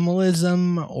like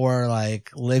minimalism or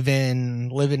like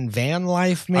living van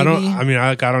life. Maybe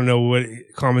I don't know what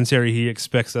commentary he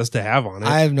expects us to have on it.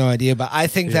 I have no idea, but I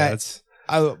think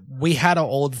we had an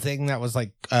old thing that was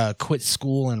like quit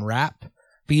school and rap,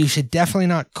 but you should definitely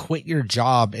not quit your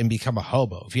job and become a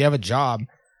hobo. If you have a job,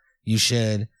 you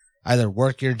should either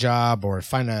work your job or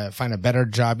find a better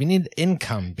job. You need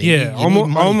income, baby. Yeah,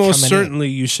 almost certainly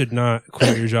you should not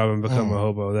quit your job and become a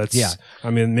hobo. That's I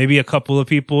mean, maybe a couple of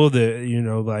people that, you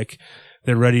know, like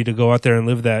they're ready to go out there and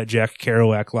live that Jack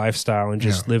Kerouac lifestyle and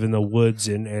just live in the woods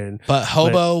But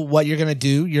hobo, what you're gonna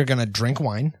do? You're gonna drink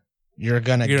wine. You're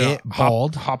gonna get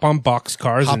bald. Hop on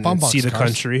boxcars and see the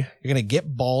country. You're gonna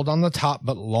get bald on the top,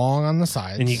 but long on the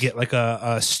sides. And you get like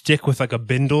a stick with like a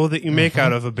bindle that you make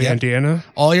out of a bandana. Yep.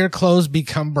 All your clothes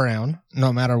become brown,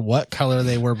 no matter what color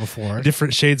they were before.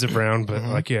 Different shades of brown, but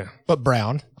but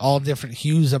brown. All different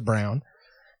hues of brown.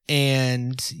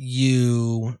 And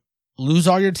you lose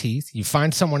all your teeth. You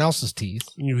find someone else's teeth.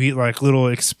 You eat like little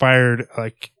expired,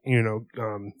 like, you know,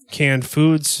 canned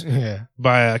foods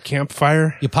by a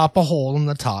campfire. You pop a hole in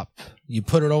the top. You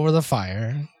put it over the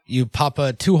fire. You pop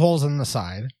 2 holes in the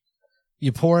side.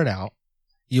 You pour it out.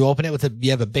 You open it with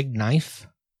you have a big knife.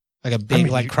 Like a big,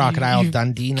 Crocodile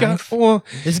Dundee knife. Well,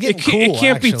 it's getting cool. It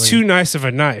can't be too nice of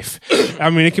a knife.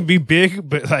 I mean, it can be big,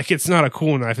 but like it's not a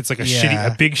cool knife. It's like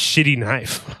a big shitty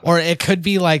knife. Or it could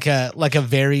be like a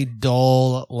very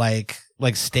dull like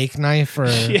steak knife or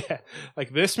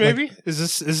like this maybe. Like,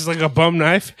 is this like a bum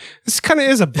knife? This kind of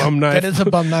is a bum knife. That is a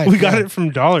bum knife. We got it from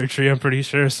Dollar Tree, I'm pretty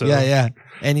sure. So yeah,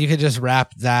 and you could just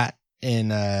wrap that in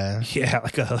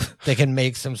like they can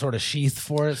make some sort of sheath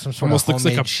for it, some sort almost of looks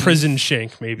like a sheath. prison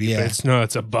shank maybe, but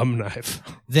it's a bum knife.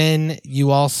 Then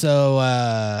you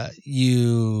also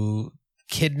you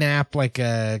kidnap like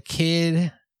a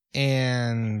kid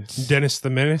and Dennis the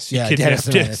Menace. Dennis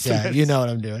the Menace. Yeah, you know what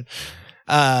I'm doing.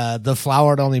 The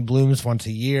flower only blooms once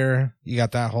a year. You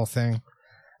got that whole thing.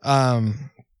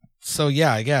 So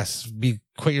yeah, I guess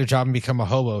quit your job and become a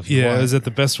hobo if you want. Is that the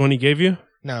best one he gave you?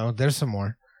 No, there's some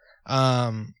more.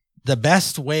 The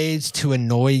best ways to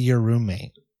annoy your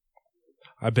roommate.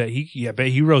 I bet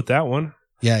he wrote that one.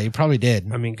 Yeah, he probably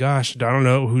did. I mean, gosh, I don't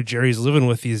know who Jerry's living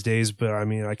with these days, but I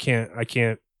mean, I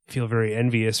can't feel very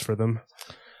envious for them.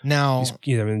 Now,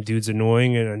 dude's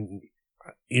annoying, and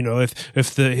you know, if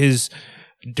his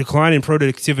decline in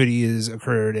productivity has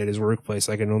occurred at his workplace,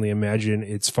 I can only imagine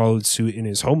it's followed suit in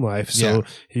his home life. So,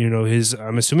 you know,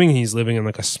 I'm assuming he's living in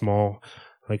like a small,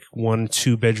 like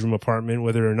 1-2 bedroom apartment,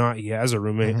 whether or not he has a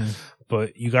roommate.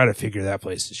 But you got to figure that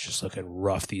place is just looking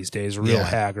rough these days, real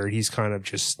haggard. He's kind of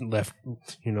just let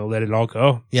it all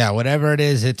go. Yeah, whatever it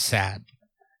is, it's sad.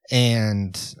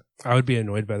 And I would be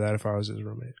annoyed by that if I was his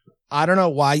roommate. I don't know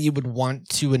why you would want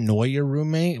to annoy your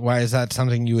roommate. Why is that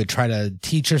something you would try to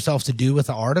teach yourself to do with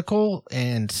the article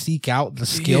and seek out the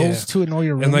skills to annoy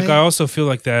your roommate? And like, I also feel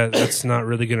like that's not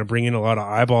really going to bring in a lot of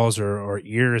eyeballs or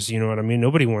ears. You know what I mean?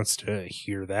 Nobody wants to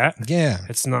hear that. Yeah.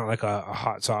 It's not like a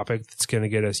hot topic that's going to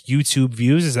get us YouTube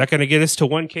views. Is that going to get us to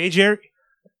 1K, Jerry?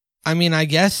 I mean, I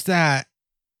guess that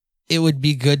it would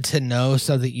be good to know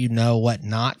so that you know what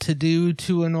not to do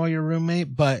to annoy your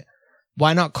roommate, but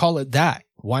why not call it that?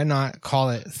 Why not call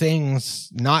it things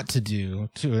not to do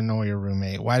to annoy your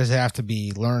roommate? Why does it have to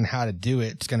be learn how to do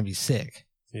it? It's going to be sick.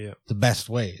 Yeah. The best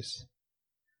ways.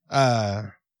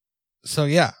 So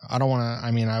yeah, I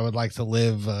would like to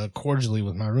live cordially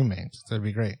with my roommates. That'd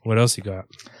be great. What else you got?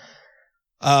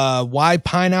 Why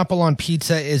pineapple on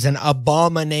pizza is an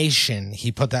abomination.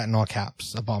 He put that in all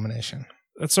caps. Abomination.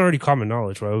 That's already common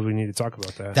knowledge. Why would we need to talk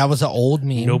about that? That was an old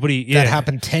meme. That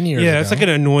happened 10 years ago. Yeah, it's like an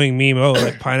annoying meme. Oh,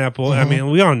 like pineapple. I mean,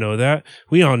 we all know that.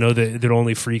 We all know that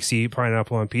only freaks eat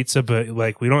pineapple on pizza, but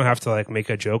like we don't have to like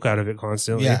make a joke out of it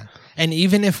constantly. Yeah. And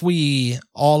even if we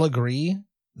all agree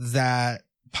that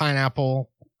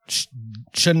pineapple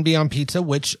shouldn't be on pizza,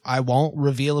 which I won't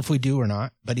reveal if we do or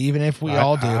not, but even if we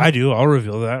all do. I do. I'll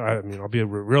reveal that. I mean, I'll be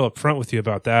real upfront with you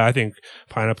about that. I think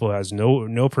pineapple has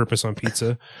no purpose on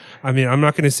pizza. I mean, I'm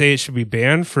not going to say it should be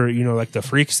banned for, you know, like the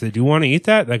freaks that do want to eat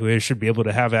that. Like they should be able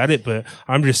to have at it, but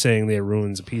I'm just saying that it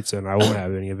ruins a pizza and I won't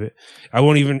have any of it. I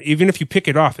won't even if you pick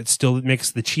it off, it still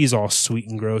makes the cheese all sweet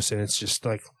and gross and it's just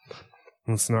like,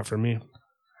 it's not for me.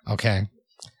 Okay.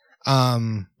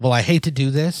 Well, I hate to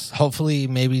do this. Hopefully,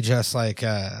 maybe just like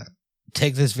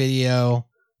take this video,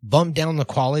 bump down the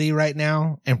quality right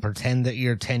now, and pretend that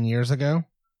you're 10 years ago.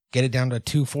 Get it down to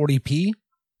 240p,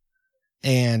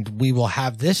 and we will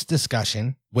have this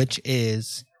discussion, which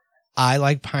is, I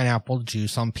like pineapple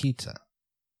juice on pizza.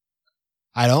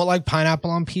 I don't like pineapple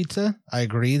on pizza. I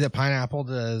agree that pineapple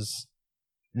does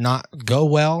not go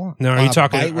well. No, are you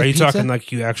talking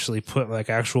like you actually put like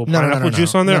actual pineapple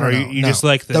juice on there, or you just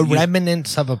like the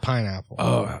remnants of a pineapple?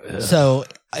 Oh, so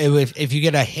if you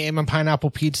get a ham and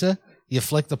pineapple pizza, You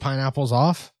flick the pineapples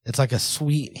off. It's like a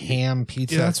sweet ham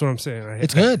pizza. Yeah, that's what I'm saying.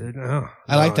 It's good.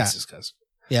 I like that. It's disgusting.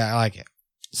 Yeah, I like it.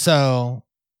 So,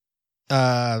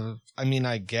 I mean,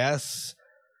 I guess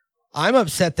I'm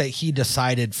upset that he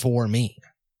decided for me.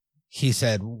 He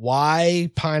said, "Why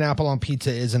pineapple on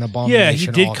pizza is an abomination." Yeah, he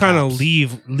did kind of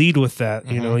caps. lead with that.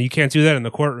 You Mhm. know, you can't do that in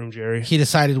the courtroom, Jerry. He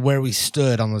decided where we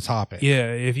stood on the topic.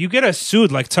 Yeah, if you get us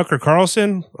sued like Tucker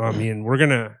Carlson, I mean, we're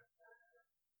gonna.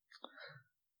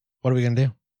 What are we gonna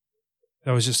do?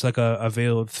 That was just like a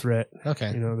veiled threat.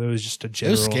 Okay, You know, there was just a it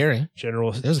was scary. general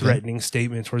was good. threatening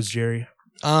statement towards Jerry.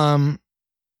 The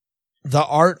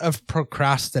art of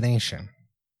procrastination.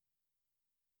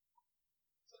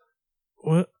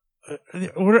 What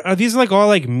are these like all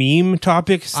like meme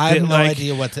topics? I have that, no like,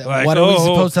 idea what. like, what are we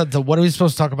oh, supposed to? What are we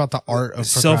supposed to talk about? The art of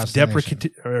procrastination.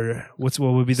 self-deprecating, or what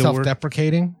would be the word?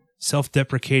 Self-deprecating.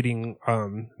 Self-deprecating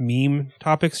meme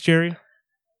topics, Jerry.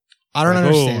 I don't Like,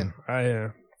 understand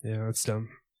yeah, that's dumb.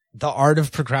 the art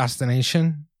of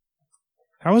procrastination.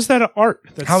 How is that an art?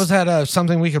 How is that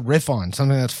something we could riff on?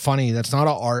 Something that's funny. That's not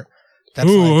an art. That's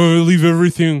I like, leave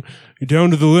everything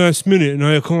down to the last minute, and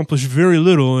I accomplish very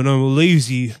little, and I'm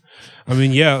lazy. I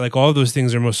mean, yeah, like all of those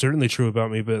things are most certainly true about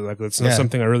me, but like that's not Yeah.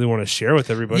 something I really want to share with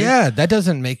everybody. yeah, that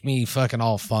doesn't make me fucking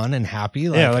all fun and happy.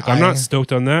 Like I'm not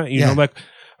stoked on that. You Yeah. know,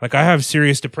 like I have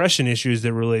serious depression issues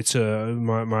that relate to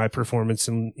my performance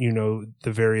and, you know,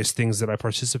 the various things that I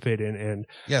participate in. And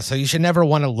Yeah, so you should never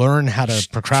want to learn how to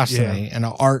procrastinate and the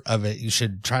art of it. You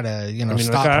should try to, you know, I mean,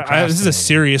 stop. like, this is a procrastinating.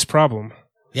 serious problem.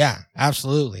 Yeah,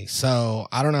 absolutely. So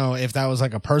I don't know if that was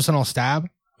like a personal stab.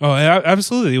 Oh, yeah,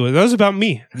 absolutely. That was about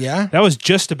me. Yeah. That was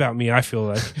just about me. I feel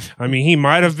like. I mean, he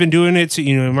might have been doing it to,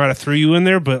 you know, he might have threw you in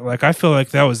there, but like I feel like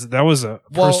that was a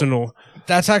personal.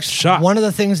 That's actually shot. one of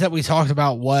the things that we talked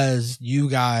about was you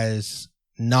guys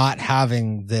not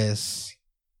having this.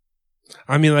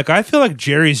 I mean, like I feel like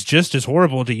Jerry's just as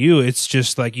horrible to you. It's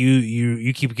just like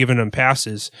you keep giving him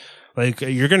passes. Like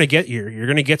you're gonna get here. You're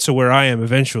gonna get to where I am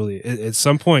eventually. At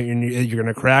some point, you're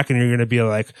gonna crack, and you're gonna be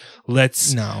like,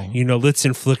 let's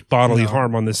inflict bodily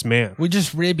harm on this man. We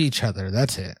just rib each other.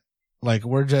 That's it. Like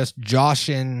we're just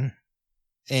joshing,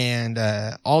 and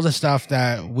all the stuff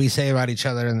that we say about each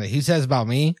other and that he says about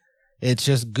me, it's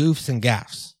just goofs and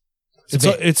gaffs.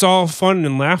 It's all fun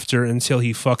and laughter until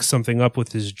he fucks something up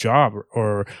with his job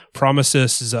or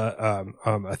promises a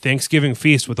Thanksgiving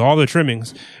feast with all the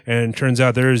trimmings, and turns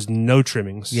out there's no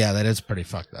trimmings. Yeah, that is pretty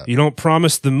fucked up. You don't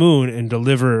promise the moon and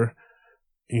deliver,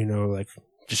 you know, like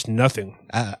just nothing.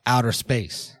 Outer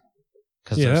space.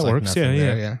 Yeah, that works.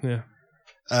 Yeah.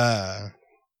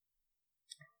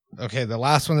 Okay, the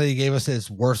last one that he gave us is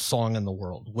worst song in the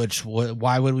world.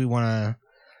 Why would we want to?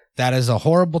 That is a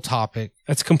horrible topic.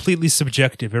 That's completely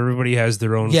subjective. Everybody has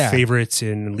their own favorites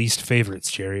and least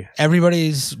favorites, Jerry.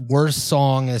 Everybody's worst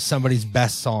song is somebody's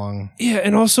best song. Yeah,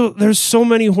 and also there's so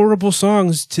many horrible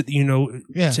songs to, you know,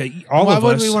 to all Why of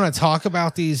us. would we want to talk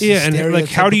about these? Yeah, and like,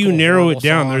 how do you narrow it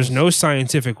down? Songs? There's no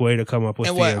scientific way to come up with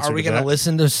And the what, answer. are we to going to that.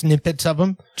 listen to snippets of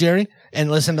them, Jerry? And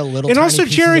listen to little And tiny also,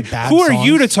 pieces Jerry, of bad who are songs?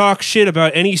 you to talk shit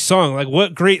about any song? Like,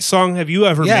 what great song have you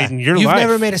ever made in your life? You've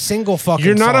never made a single fucking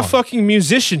You're not song. a fucking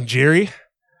musician, Jerry.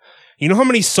 You know how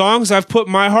many songs I've put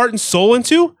my heart and soul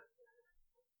into?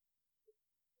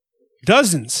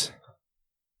 Dozens.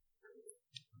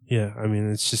 Yeah, I mean,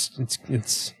 it's just,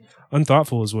 it's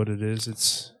unthoughtful is what it is.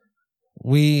 It's.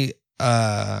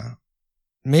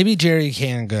 Maybe Jerry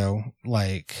can go,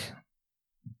 like,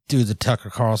 do the Tucker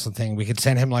Carlson thing. We could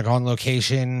send him, like, on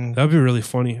location. That'd be really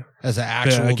funny. As an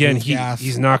actual again, goof gaff.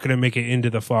 he's not going to make it into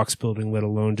the Fox building, let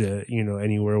alone to, you know,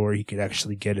 anywhere where he could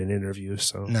actually get an interview.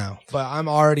 So No, but I'm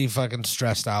already fucking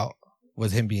stressed out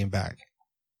with him being back.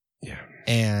 Yeah.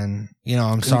 And, you know,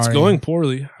 I'm sorry. It's going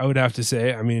poorly, I would have to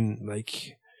say. I mean,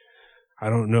 like, I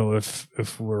don't know if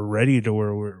we're ready to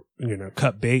where we're going to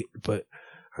cut bait, but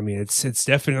I mean, it's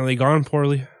definitely gone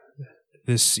poorly.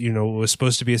 This, you know, was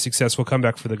supposed to be a successful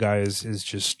comeback for the guy is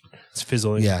just, it's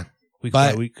fizzling. Yeah. Week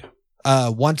by week.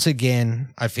 Once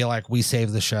again, I feel like we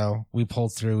saved the show. We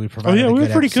pulled through. We provided. Oh yeah, we were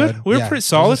pretty episode. good. We were pretty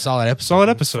solid. Solid episode. Solid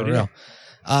episode. For Yeah.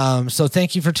 real. So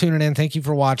thank you for tuning in. Thank you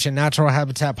for watching.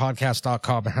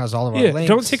 NaturalHabitatPodcast.com has all of our links.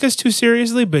 Don't take us too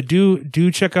seriously, but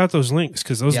do check out those links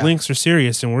because those links are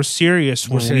serious, and we're serious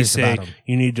when we say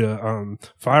you need to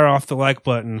fire off the like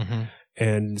button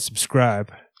and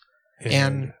subscribe.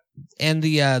 And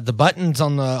the buttons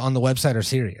on the website are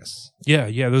serious.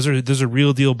 Yeah, those are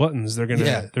real deal buttons. They're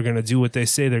gonna do what they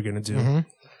say they're gonna do.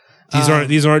 Mm-hmm.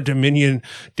 These aren't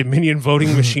Dominion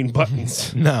voting machine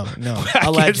buttons. No.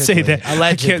 I can't say that. Allegedly.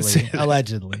 I can't say that.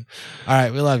 Allegedly. All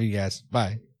right, we love you guys.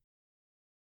 Bye.